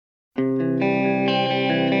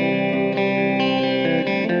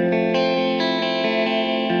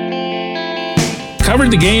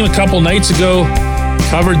Covered the game a couple nights ago,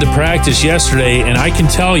 covered the practice yesterday, and I can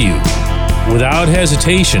tell you, without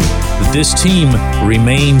hesitation, that this team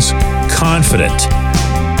remains confident.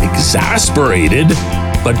 Exasperated,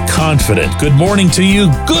 but confident. Good morning to you.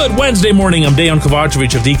 Good Wednesday morning. I'm Dejan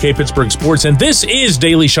Kovacevic of DK Pittsburgh Sports, and this is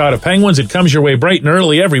Daily Shot of Penguins. It comes your way bright and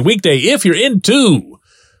early every weekday if you're into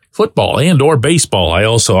football and or baseball. I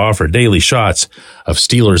also offer daily shots of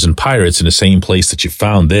Steelers and Pirates in the same place that you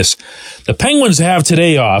found this. The Penguins have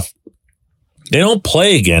today off. They don't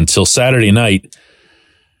play again till Saturday night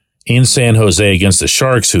in San Jose against the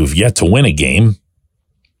Sharks, who've yet to win a game.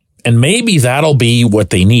 And maybe that'll be what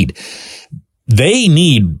they need. They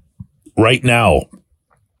need, right now,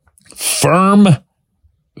 firm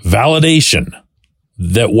validation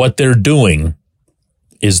that what they're doing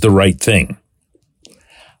is the right thing.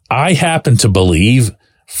 I happen to believe,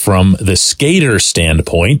 from the skater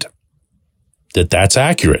standpoint, that that's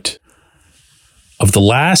accurate. Of the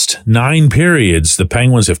last 9 periods the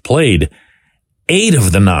Penguins have played, 8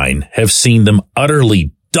 of the 9 have seen them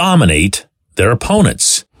utterly dominate their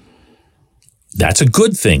opponents. That's a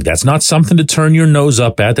good thing. That's not something to turn your nose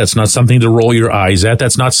up at. That's not something to roll your eyes at.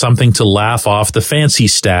 That's not something to laugh off the fancy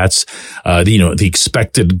stats, the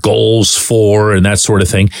expected goals for and that sort of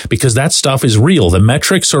thing, because that stuff is real. The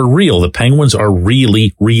metrics are real. The Penguins are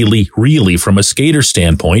really, really, really, from a skater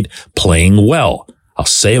standpoint, playing well. I'll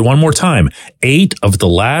say it one more time. 8 of the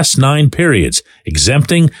last 9 periods,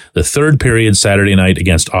 exempting the 3rd period Saturday night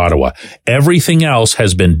against Ottawa. Everything else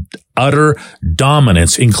has been utter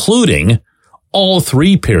dominance, including all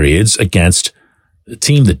 3 periods against the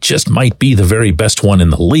team that just might be the very best one in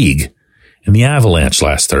the league in the Avalanche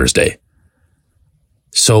last Thursday.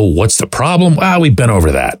 So what's the problem? Well, we've been over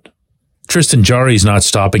that. Tristan Jarry's not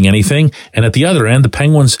stopping anything. And at the other end, the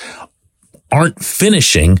Penguins aren't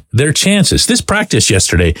finishing their chances. This practice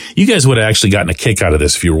yesterday, you guys would have actually gotten a kick out of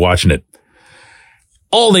this if you were watching it.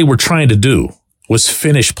 All they were trying to do was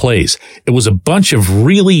finish plays. It was a bunch of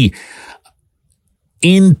really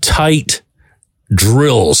in-tight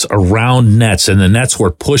drills around nets, and the nets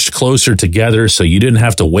were pushed closer together so you didn't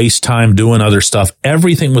have to waste time doing other stuff.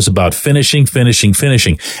 Everything was about finishing.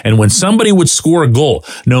 And when somebody would score a goal,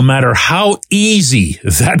 no matter how easy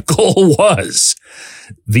that goal was,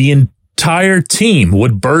 the entire team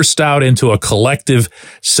would burst out into a collective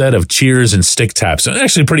set of cheers and stick taps. It's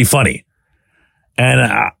actually pretty funny. And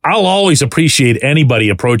I'll always appreciate anybody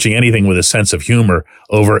approaching anything with a sense of humor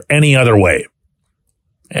over any other way.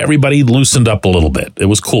 Everybody loosened up a little bit. It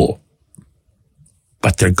was cool.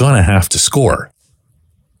 But they're going to have to score,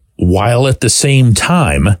 while at the same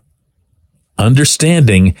time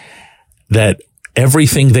understanding that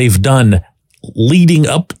everything they've done leading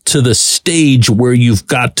up to the stage where you've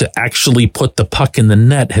got to actually put the puck in the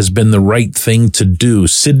net has been the right thing to do.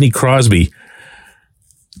 Sidney Crosby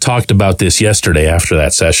talked about this yesterday after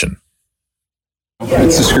that session.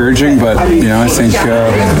 It's discouraging, but, I think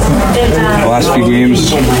the last few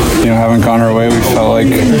games, haven't gone our way. We felt like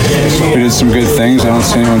we did some good things. I don't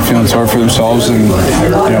see anyone feeling sorry for themselves, and,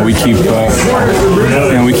 we keep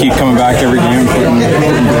coming back every game, putting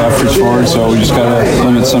the efforts forward, so we just got to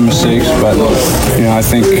limit some mistakes, but, I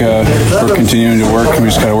think we're continuing to work, and we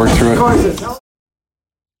just got to work through it.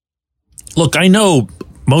 Look, I know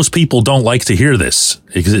most people don't like to hear this,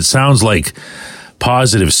 because it sounds like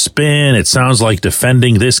positive spin. It sounds like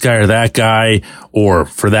defending this guy or that guy, or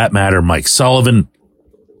for that matter, Mike Sullivan.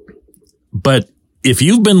 But if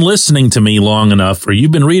you've been listening to me long enough, or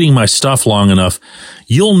you've been reading my stuff long enough,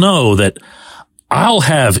 you'll know that I'll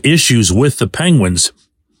have issues with the Penguins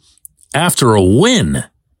after a win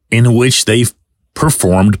in which they've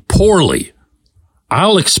performed poorly.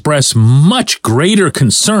 I'll express much greater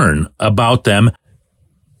concern about them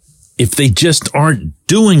if they just aren't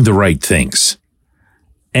doing the right things.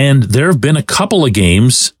 And there have been a couple of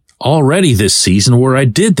games already this season where I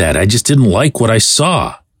did that. I just didn't like what I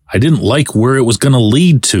saw. I didn't like where it was going to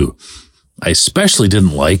lead to. I especially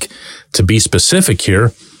didn't like, to be specific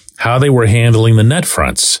here, how they were handling the net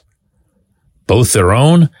fronts, both their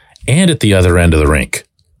own and at the other end of the rink.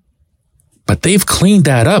 But they've cleaned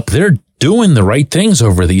that up. They're doing the right things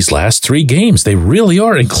over these last 3 games. They really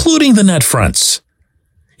are, including the net fronts.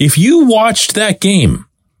 If you watched that game,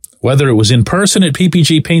 whether it was in person at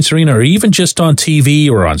PPG Paints Arena or even just on TV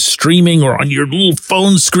or on streaming or on your little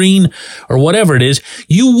phone screen or whatever it is,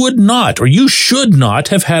 you would not, or you should not,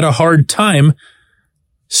 have had a hard time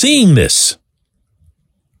seeing this.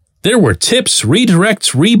 There were tips,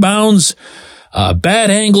 redirects, rebounds,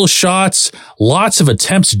 bad angle shots, lots of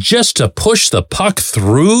attempts just to push the puck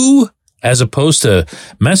through as opposed to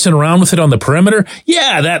messing around with it on the perimeter.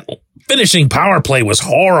 Yeah, that finishing power play was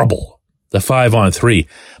horrible. the 5-on-3.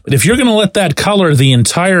 But if you're going to let that color the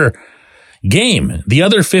entire game, the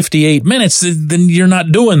other 58 minutes, then you're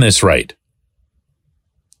not doing this right.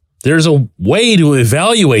 There's a way to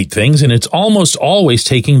evaluate things, and it's almost always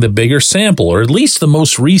taking the bigger sample, or at least the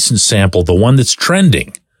most recent sample, the one that's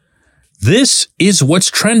trending. This is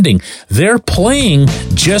what's trending. They're playing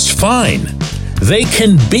just fine. They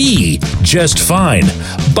can be just fine,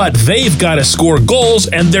 but they've got to score goals,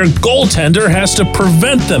 and their goaltender has to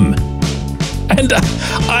prevent them. And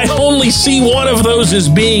I only see one of those as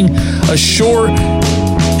being a sure,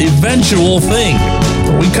 eventual thing.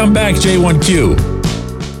 When we come back, J1Q.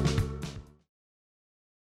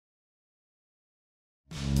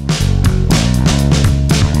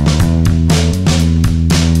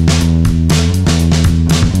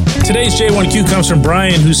 Today's J1Q comes from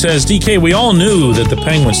Brian, who says, DK, we all knew that the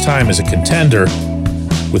Penguins' time as a contender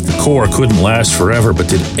with the core couldn't last forever, but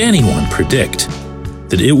did anyone predict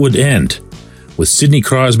that it would end with Sidney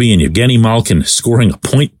Crosby and Evgeny Malkin scoring a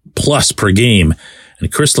point plus per game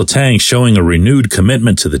and Chris Letang showing a renewed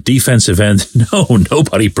commitment to the defensive end? No,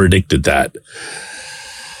 nobody predicted that.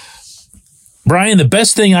 Brian, the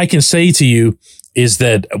best thing I can say to you is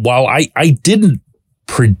that while I didn't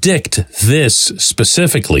predict this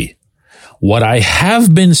specifically, what I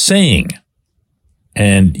have been saying,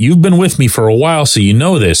 and you've been with me for a while, so you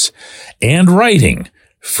know this, and writing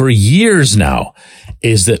for years now,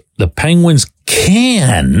 is that the Penguins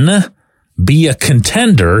can be a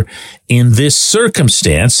contender in this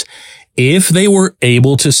circumstance if they were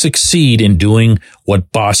able to succeed in doing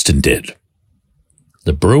what Boston did.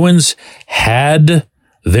 The Bruins had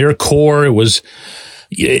their core.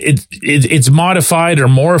 It's modified or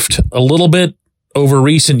morphed a little bit over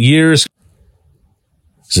recent years.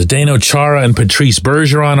 Zdeno Chara and Patrice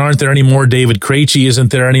Bergeron aren't there anymore. David Krejci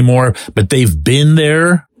isn't there anymore, but they've been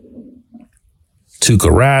there. Tuukka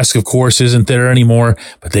Rask, of course, isn't there anymore,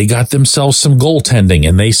 but they got themselves some goaltending,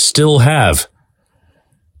 and they still have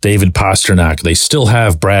David Pastrnak. They still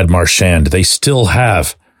have Brad Marchand. They still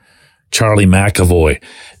have Charlie McAvoy.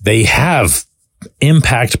 They have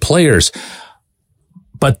impact players,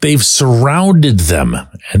 but they've surrounded them,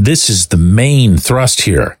 and this is the main thrust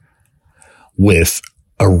here, with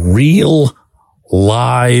a real,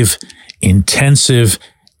 live, intensive,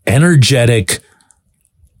 energetic,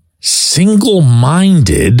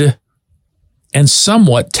 single-minded, and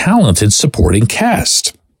somewhat talented supporting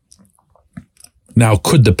cast. Now,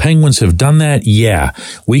 could the Penguins have done that? Yeah.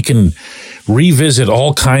 We can revisit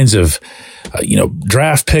all kinds of,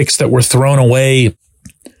 draft picks that were thrown away,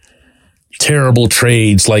 terrible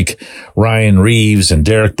trades like Ryan Reeves and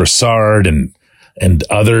Derek Brassard and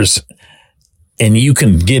others. And you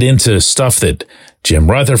can get into stuff that Jim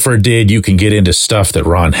Rutherford did. You can get into stuff that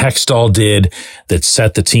Ron Hextall did that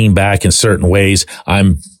set the team back in certain ways.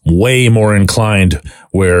 I'm way more inclined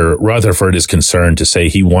where Rutherford is concerned to say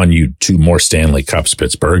he won you 2 more Stanley Cups,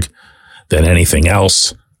 Pittsburgh, than anything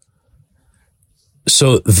else.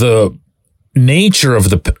 So the nature of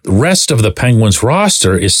the rest of the Penguins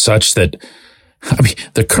roster is such that,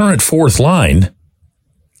 the current fourth line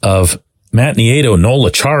of Matt Nieto, Noel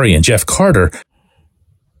Acciari, and Jeff Carter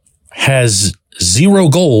has 0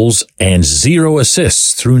 goals and 0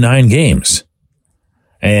 assists through 9 games.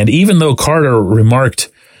 And even though Carter remarked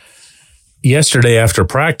yesterday after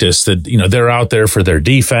practice that, they're out there for their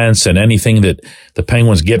defense and anything that the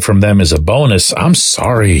Penguins get from them is a bonus, I'm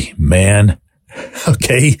sorry, man.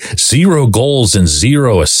 Okay, 0 goals and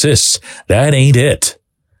 0 assists. That ain't it.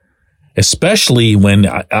 Especially when,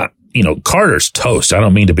 Carter's toast. I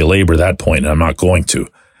don't mean to belabor that point, and I'm not going to.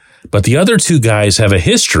 But the other 2 guys have a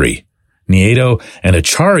history, Nieto and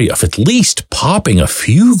Acciari, of at least popping a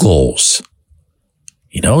few goals.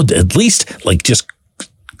 At least just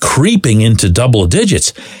creeping into double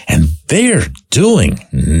digits. And they're doing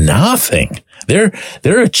nothing.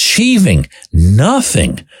 They're achieving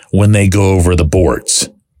nothing when they go over the boards.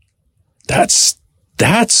 That's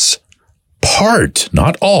part,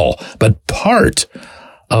 not all, but part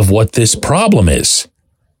of what this problem is.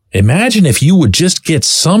 Imagine if you would just get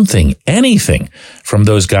something, anything from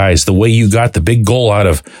those guys, the way you got the big goal out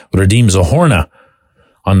of Radim Zohorna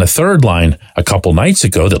on the third line a couple nights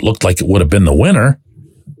ago that looked like it would have been the winner.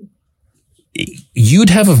 You'd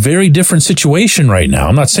have a very different situation right now.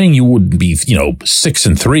 I'm not saying you would be,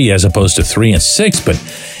 6-3 as opposed to 3-6, but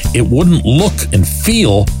it wouldn't look and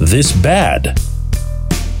feel this bad.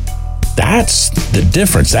 That's the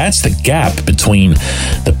difference. That's the gap between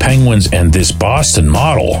the Penguins and this Boston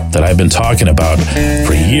model that I've been talking about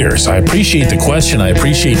for years. I appreciate the question. I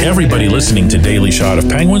appreciate everybody listening to Daily Shot of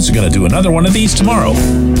Penguins. We're going to do another one of these tomorrow.